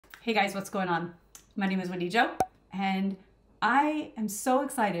Hey guys, what's going on? My name is Wendy Jo, and I am so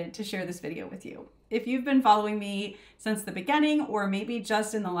excited to share this video with you. If you've been following me since the beginning, or maybe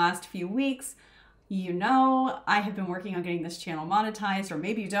just in the last few weeks, you know I have been working on getting this channel monetized, or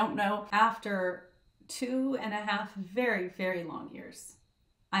maybe you don't know. After 2.5 very, very long years,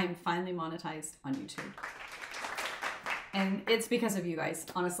 I am finally monetized on YouTube. And it's because of you guys.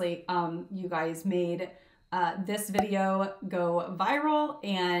 Honestly, you guys made this video go viral,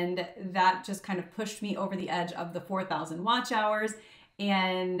 and that just kind of pushed me over the edge of the 4,000 watch hours.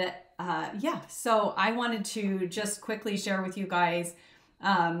 And yeah, so I wanted to just quickly share with you guys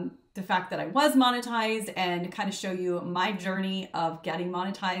the fact that I was monetized and kind of show you my journey of getting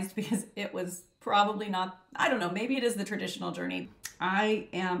monetized, because it was probably not, I don't know, maybe it is the traditional journey. I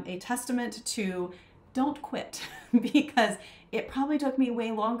am a testament to don't quit, because it probably took me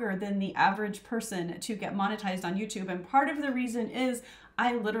way longer than the average person to get monetized on YouTube. And part of the reason is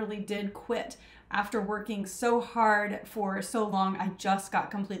I literally did quit. After working so hard for so long, I just got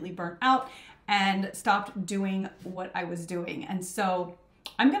completely burnt out and stopped doing what I was doing. And so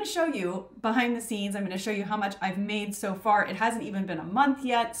I'm going to show you behind the scenes. I'm going to show you how much I've made so far. It hasn't even been a month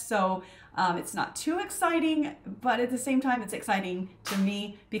yet, so it's not too exciting, but at the same time, it's exciting to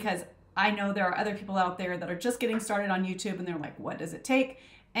me because I know there are other people out there that are just getting started on YouTube and they're like, what does it take?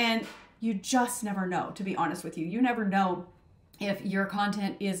 And you just never know, to be honest with you. You never know if your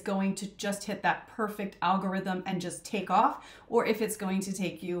content is going to just hit that perfect algorithm and just take off, or if it's going to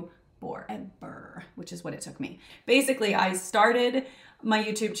take you forever, which is what it took me. Basically, I started my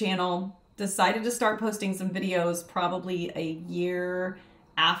YouTube channel, decided to start posting some videos probably a year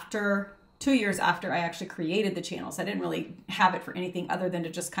after, 2 years after I actually created the channel. So I didn't really have it for anything other than to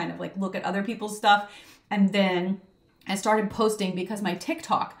just kind of like look at other people's stuff. And then I started posting because my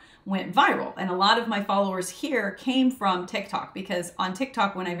TikTok went viral. And a lot of my followers here came from TikTok, because on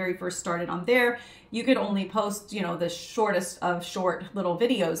TikTok, when I very first started on there, you could only post, you know, the shortest of short little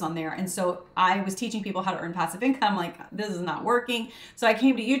videos on there. And so I was teaching people how to earn passive income. Like, this is not working. So I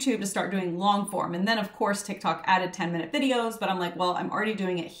came to YouTube to start doing long form. And then of course, TikTok added 10-minute videos, but I'm like, well, I'm already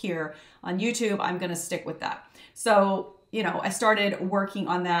doing it here on YouTube. I'm going to stick with that. So, you know, I started working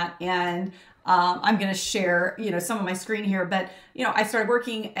on that, and I'm going to share, you know, some of my screen here, but, you know, I started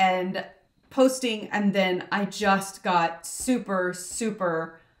working and posting, and then I just got super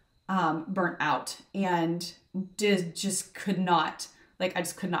burnt out and just could not, like, I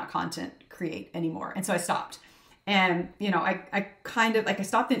just could not content create anymore. And so I stopped. And, you know, I kind of, like, I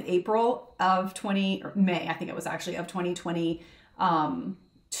stopped in April of May, I think it was actually, of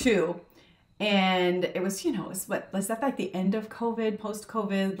 2022. And it was, you know, was that like the end of COVID,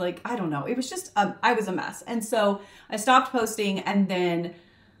 post-COVID? Like, I don't know. It was just, I was a mess. And so I stopped posting, and then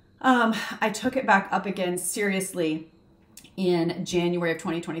I took it back up again seriously in January of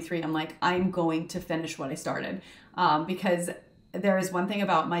 2023. I'm like, I'm going to finish what I started, because there is one thing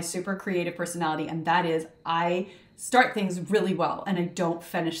about my super creative personality, and that is I start things really well and I don't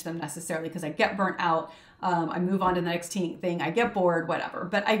finish them necessarily because I get burnt out. I move on to the next thing, I get bored, whatever.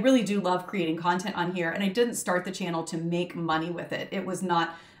 But I really do love creating content on here, and I didn't start the channel to make money with it. It was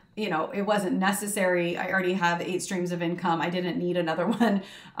not, you know, it wasn't necessary. I already have 8 streams of income. I didn't need another one.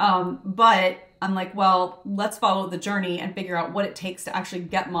 But I'm like, well, let's follow the journey and figure out what it takes to actually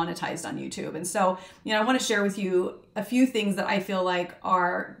get monetized on YouTube. And so, you know, I want to share with you a few things that I feel like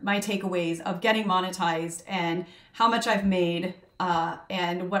are my takeaways of getting monetized, and how much I've made,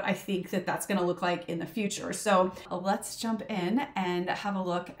 and what I think that that's going to look like in the future. So let's jump in and have a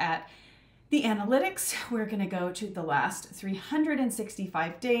look at the analytics. We're going to go to the last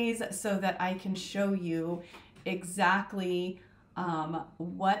 365 days so that I can show you exactly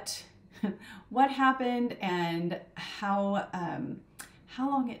what happened and how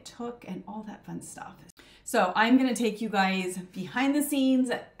long it took and all that fun stuff. So I'm going to take you guys behind the scenes,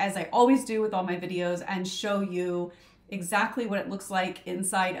 as I always do with all my videos, and show you exactly what it looks like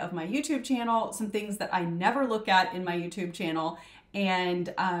inside of my YouTube channel, some things that I never look at in my YouTube channel,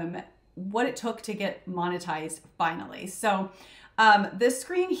 and what it took to get monetized finally. So this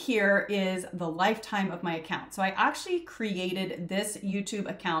screen here is the lifetime of my account. So I actually created this YouTube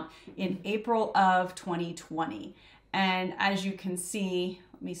account in April of 2020. And as you can see,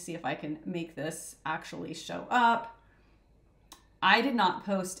 let me see if I can make this actually show up. I did not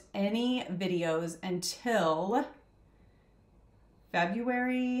post any videos until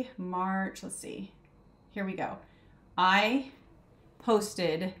February, March, let's see, here we go. I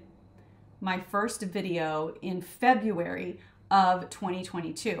posted my first video in February of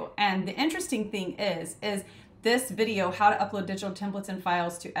 2022. And the interesting thing is this video, how to upload digital templates and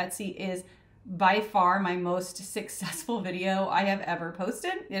files to Etsy, is by far my most successful video I have ever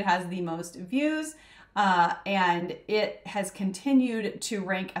posted. It has the most views, and it has continued to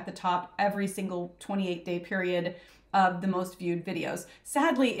rank at the top every single 28-day period of the most viewed videos.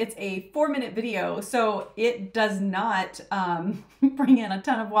 Sadly, it's a 4-minute video, so it does not bring in a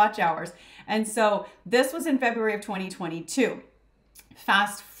ton of watch hours. And so this was in February of 2022.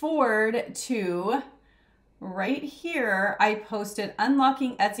 Fast forward to right here, I posted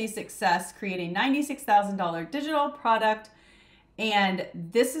Unlocking Etsy Success, create a $96,000 digital product. And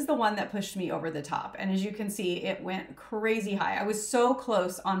this is the one that pushed me over the top. And as you can see, it went crazy high. I was so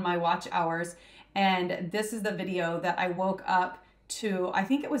close on my watch hours. And this is the video that I woke up to, I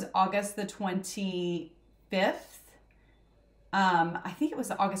think it was August the 25th. I think it was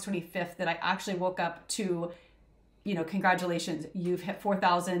August 25th that I actually woke up to, you know, congratulations, you've hit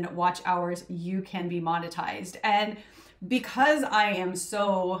 4,000 watch hours, you can be monetized. And because I am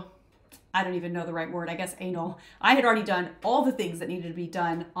so, I don't even know the right word, I guess anal, I had already done all the things that needed to be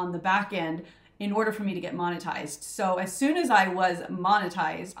done on the back end in order for me to get monetized. So as soon as I was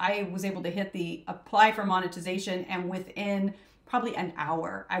monetized, I was able to hit the apply for monetization, and within probably an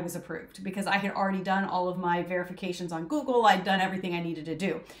hour, I was approved because I had already done all of my verifications on Google. I'd done everything I needed to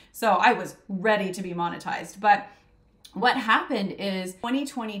do. So I was ready to be monetized. But what happened is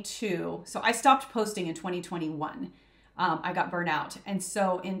 2022, so I stopped posting in 2021. I got burnt out. And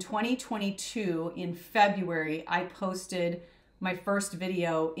so in 2022, in February, I posted my first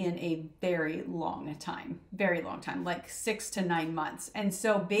video in a very long time, like 6 to 9 months. And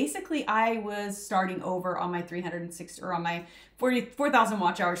so basically I was starting over on my 360 or on my 4,000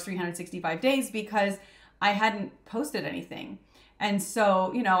 watch hours, 365 days, because I hadn't posted anything. And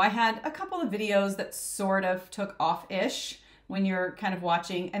so, you know, I had a couple of videos that sort of took off-ish when you're kind of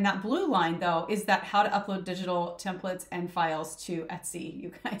watching. And that blue line though, is that how to upload digital templates and files to Etsy.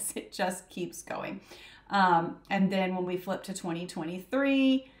 You guys, it just keeps going. And then when we flip to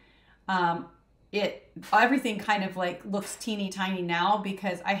 2023, everything kind of like looks teeny tiny now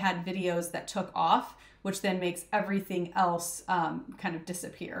because I had videos that took off, which then makes everything else kind of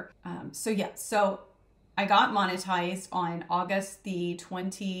disappear. So I got monetized on August the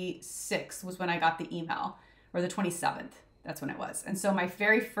 26th was when I got the email, or the 27th. That's when it was. And so my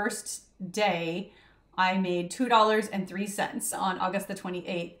very first day, I made $2.03 on August the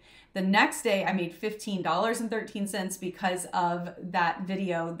 28th. The next day I made $15.13 because of that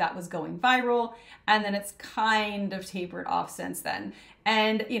video that was going viral. And then it's kind of tapered off since then.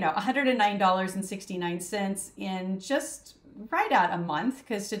 And, you know, $109.69 in just right at a month,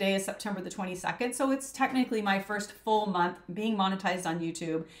 because today is September the 22nd. So it's technically my first full month being monetized on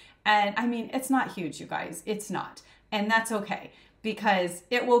YouTube. And I mean, it's not huge, you guys. It's not. And that's okay, because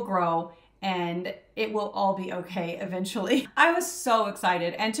it will grow and it will all be okay eventually. I was so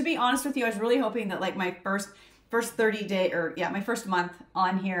excited. And to be honest with you, I was really hoping that like my first 30 day, or yeah, my first month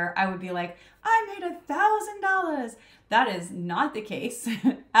on here, I would be like, I made $1,000. That is not the case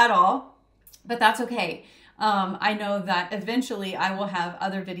at all, but that's okay. I know that eventually I will have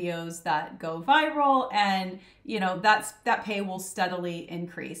other videos that go viral, and you know, that pay will steadily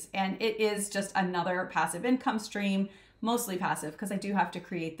increase. And it is just another passive income stream, mostly passive because I do have to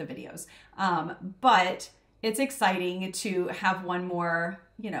create the videos. But it's exciting to have one more,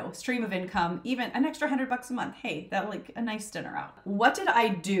 you know, stream of income, even an extra $100 a month. Hey, that like a nice dinner out. What did I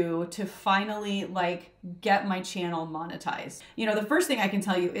do to finally like get my channel monetized? You know, the first thing I can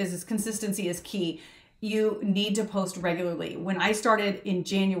tell you is consistency is key. You need to post regularly. When I started in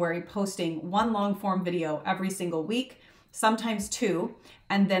January posting one long form video every single week, sometimes 2,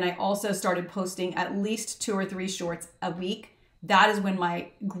 and then I also started posting at least 2 or 3 shorts a week, that is when my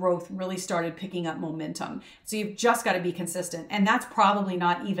growth really started picking up momentum. So you've just got to be consistent. And that's probably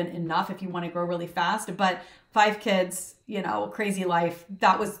not even enough if you want to grow really fast, but 5 kids, you know, crazy life,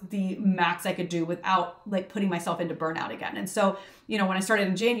 that was the max I could do without like putting myself into burnout again. And so, you know, when I started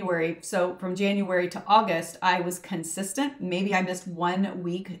in January, so from January to August, I was consistent. Maybe I missed 1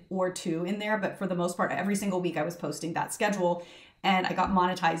 week or 2 in there, but for the most part, every single week I was posting that schedule, and I got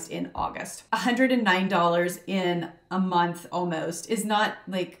monetized in August. $109 in a month almost is not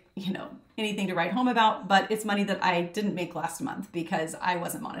like, you know, anything to write home about, but it's money that I didn't make last month because I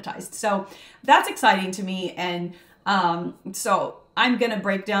wasn't monetized. So that's exciting to me. And so I'm going to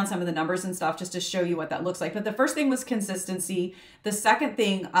break down some of the numbers and stuff just to show you what that looks like. But the first thing was consistency. The second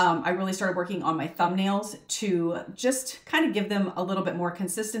thing, I really started working on my thumbnails to just kind of give them a little bit more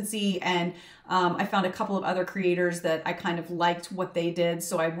consistency. And I found a couple of other creators that I kind of liked what they did.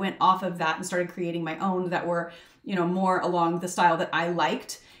 So I went off of that and started creating my own that were, you know, more along the style that I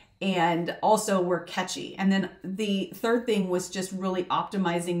liked. and also were catchy. And then the third thing was just really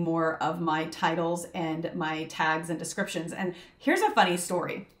optimizing more of my titles and my tags and descriptions. And here's a funny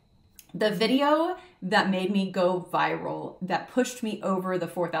story. The video that made me go viral, that pushed me over the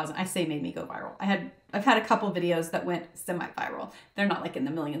 4,000, I say made me go viral. I've had a couple videos that went semi-viral. They're not like in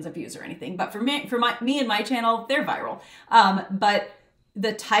the millions of views or anything, but for me and my channel, they're viral. But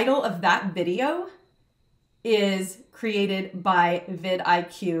the title of that video is created by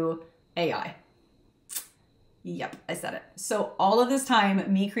vidIQ AI. Yep, I said it. So all of this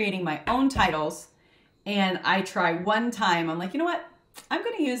time, me creating my own titles, and I try one time, I'm like, you know what? I'm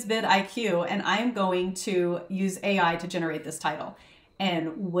going to use vidIQ and I'm going to use AI to generate this title.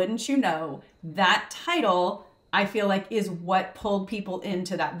 And wouldn't you know, that title, I feel like, is what pulled people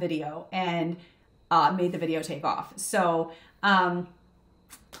into that video and made the video take off. So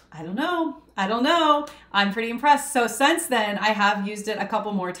I don't know. I'm pretty impressed. So since then, I have used it a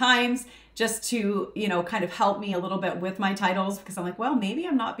couple more times just to, you know, kind of help me a little bit with my titles, because I'm like, well, maybe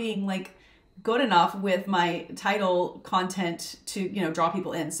I'm not being like good enough with my title content to, you know, draw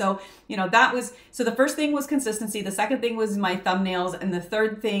people in. So, you know, so the first thing was consistency. The second thing was my thumbnails. And the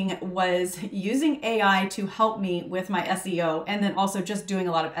third thing was using AI to help me with my SEO. And then also just doing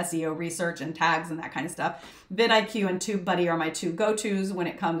a lot of SEO research and tags and that kind of stuff. vidIQ and TubeBuddy are my two go-tos when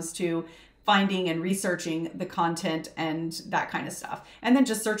it comes to finding and researching the content and that kind of stuff. And then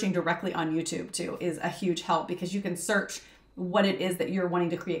just searching directly on YouTube too is a huge help, because you can search what it is that you're wanting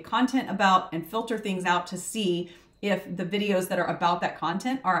to create content about and filter things out to see if the videos that are about that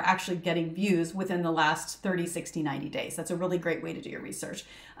content are actually getting views within the last 30, 60, 90 days. That's a really great way to do your research.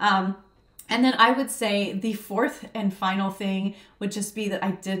 And then I would say the fourth and final thing would just be that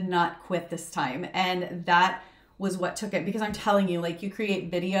I did not quit this time. And that was what took it, because I'm telling you, like, you create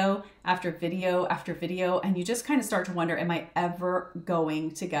video after video after video, and you just kind of start to wonder, am I ever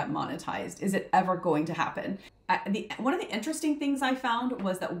going to get monetized? Is it ever going to happen? One of the interesting things I found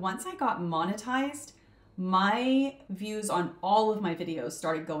was that once I got monetized, my views on all of my videos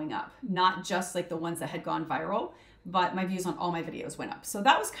started going up, not just like the ones that had gone viral, but my views on all my videos went up. So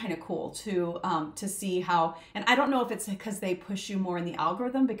that was kind of cool to see how, and I don't know if it's because they push you more in the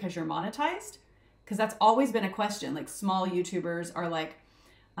algorithm because you're monetized, because that's always been a question. Like, small YouTubers are like,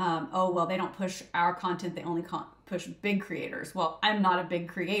 oh, well, they don't push our content, they only push big creators. Well, I'm not a big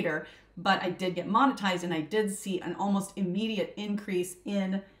creator, but I did get monetized, and I did see an almost immediate increase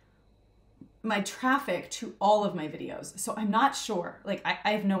in my traffic to all of my videos. So I'm not sure, like,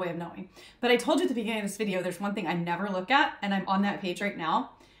 I have no way of knowing. But I told you at the beginning of this video, there's one thing I never look at, and I'm on that page right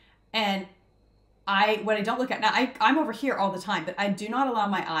now. And what I don't look at now, I'm over here all the time, but I do not allow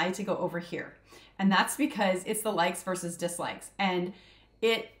my eye to go over here. And that's because it's the likes versus dislikes. And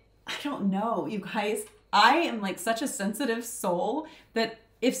I don't know, you guys, I am like such a sensitive soul that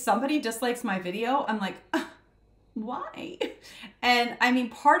if somebody dislikes my video, I'm like, why? And I mean,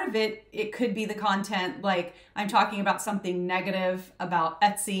 part of it could be the content. Like, I'm talking about something negative about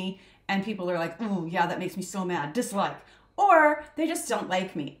Etsy, and people are like, oh yeah, that makes me so mad, dislike. Or they just don't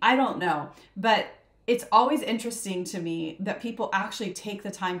like me. I don't know. But it's always interesting to me that people actually take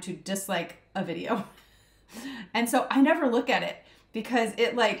the time to dislike a video. And so I never look at it, because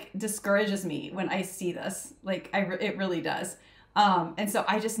it like discourages me when I see this. Like, it really does. And so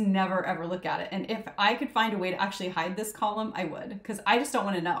I just never ever look at it. And if I could find a way to actually hide this column, I would, because I just don't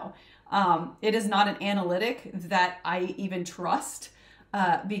want to know. It is not an analytic that I even trust,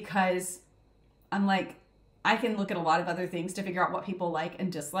 because I'm like, I can look at a lot of other things to figure out what people like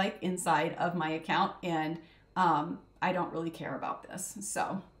and dislike inside of my account. And I don't really care about this.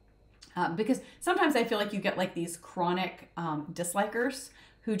 So, because sometimes I feel like you get like these chronic dislikers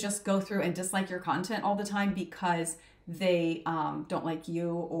who just go through and dislike your content all the time because they don't like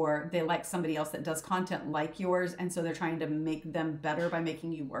you, or they like somebody else that does content like yours. And so they're trying to make them better by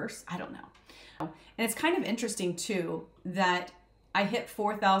making you worse. I don't know. And it's kind of interesting too, that I hit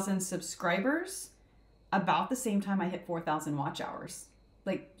 4,000 subscribers about the same time I hit 4,000 watch hours.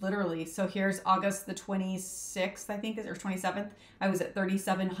 Like, literally. So here's August the 26th, I think, or 27th. I was at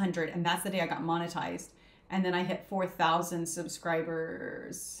 3,700, and that's the day I got monetized. And then I hit 4,000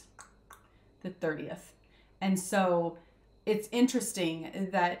 subscribers the 30th. And so it's interesting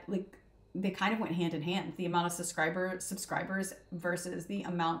that, like, they kind of went hand in hand, the amount of subscribers versus the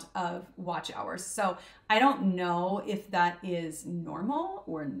amount of watch hours. So I don't know if that is normal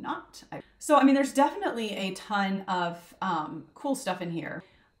or not. So, I mean, there's definitely a ton of cool stuff in here.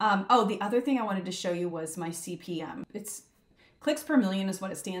 Oh, the other thing I wanted to show you was my CPM. It's clicks per million is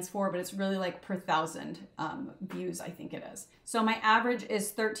what it stands for, but it's really like per thousand views, I think it is. So my average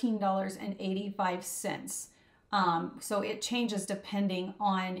is $13.85. So it changes depending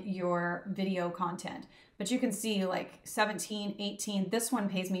on your video content. But you can see like 17, 18, this one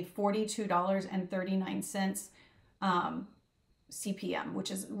pays me $42.39 CPM,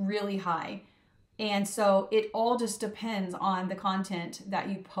 which is really high. And so it all just depends on the content that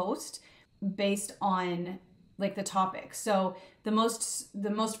you post based on like the topic. So the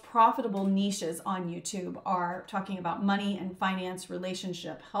most profitable niches on YouTube are talking about money and finance,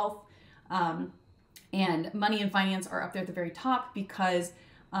 relationship, health, and money and finance are up there at the very top because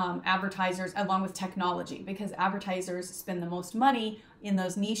advertisers, along with technology, because advertisers spend the most money in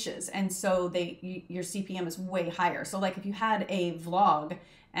those niches, and so your CPM is way higher. So like if you had a vlog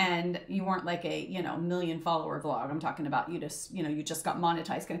and you weren't like a million follower vlog, I'm talking about you just got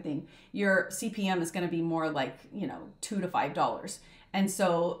monetized kind of thing, your CPM is going to be more like $2 to $5. And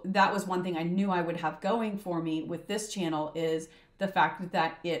so that was one thing I knew I would have going for me with this channel, is the fact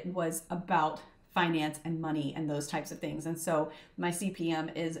that it was about finance and money and those types of things. And so my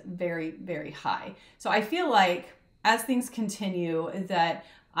CPM is very, very high. So I feel like as things continue that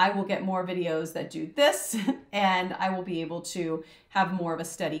I will get more videos that do this and I will be able to have more of a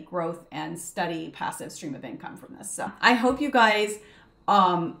steady growth and steady passive stream of income from this. So I hope you guys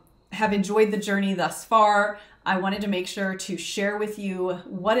have enjoyed the journey thus far. I wanted to make sure to share with you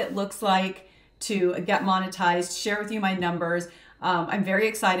what it looks like to get monetized, share with you my numbers. I'm very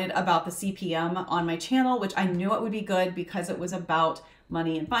excited about the CPM on my channel, which I knew it would be good because it was about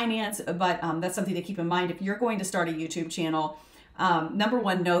money and finance, but that's something to keep in mind if you're going to start a YouTube channel. Number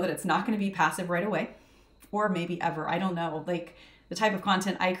one, know that it's not going to be passive right away, or maybe ever. I don't know. Like the type of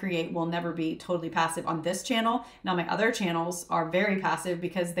content I create will never be totally passive on this channel. Now my other channels are very passive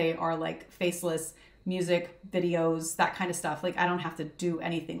because they are like faceless music videos, that kind of stuff. Like I don't have to do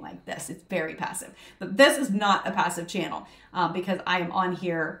anything like this. It's very passive. But this is not a passive channel because I am on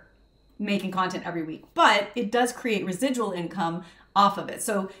here making content every week, but it does create residual income off of it.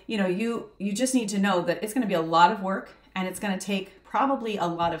 So, you just need to know that it's going to be a lot of work and it's going to take probably a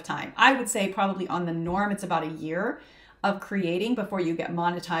lot of time. I would say probably on the norm, it's about a year of creating before you get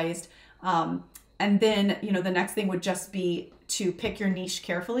monetized. And then, the next thing would just be to pick your niche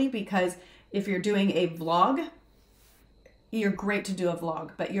carefully, because if you're doing a vlog, you're great to do a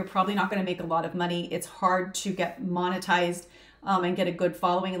vlog, but you're probably not going to make a lot of money. It's hard to get monetized and get a good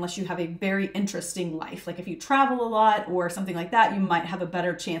following unless you have a very interesting life. Like if you travel a lot or something like that, you might have a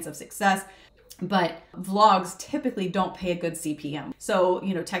better chance of success. But vlogs typically don't pay a good CPM. So,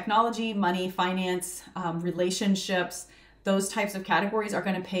 technology, money, finance, relationships, those types of categories are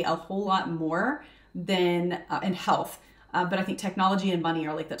going to pay a whole lot more than in health. But I think technology and money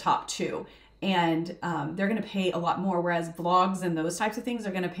are like the top two. And they're going to pay a lot more, whereas vlogs and those types of things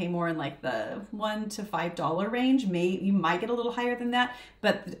are going to pay more in like the $1 to $5 range. You might get a little higher than that,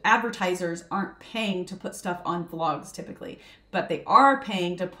 but advertisers aren't paying to put stuff on vlogs typically, but they are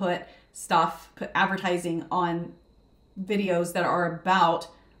paying to put advertising on videos that are about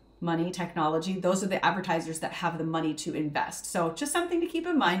money, technology. Those are the advertisers that have the money to invest. So just something to keep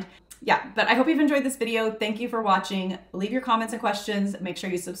in mind. Yeah, but I hope you've enjoyed this video. Thank you for watching. Leave your comments and questions. Make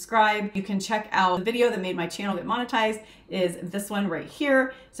sure you subscribe. You can check out the video that made my channel get monetized, is this one right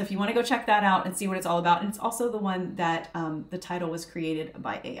here. So if you want to go check that out and see what it's all about. And it's also the one that the title was created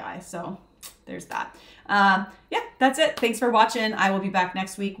by AI. So there's that. Yeah, that's it. Thanks for watching. I will be back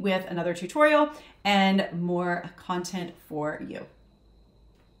next week with another tutorial and more content for you.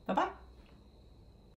 Bye-bye.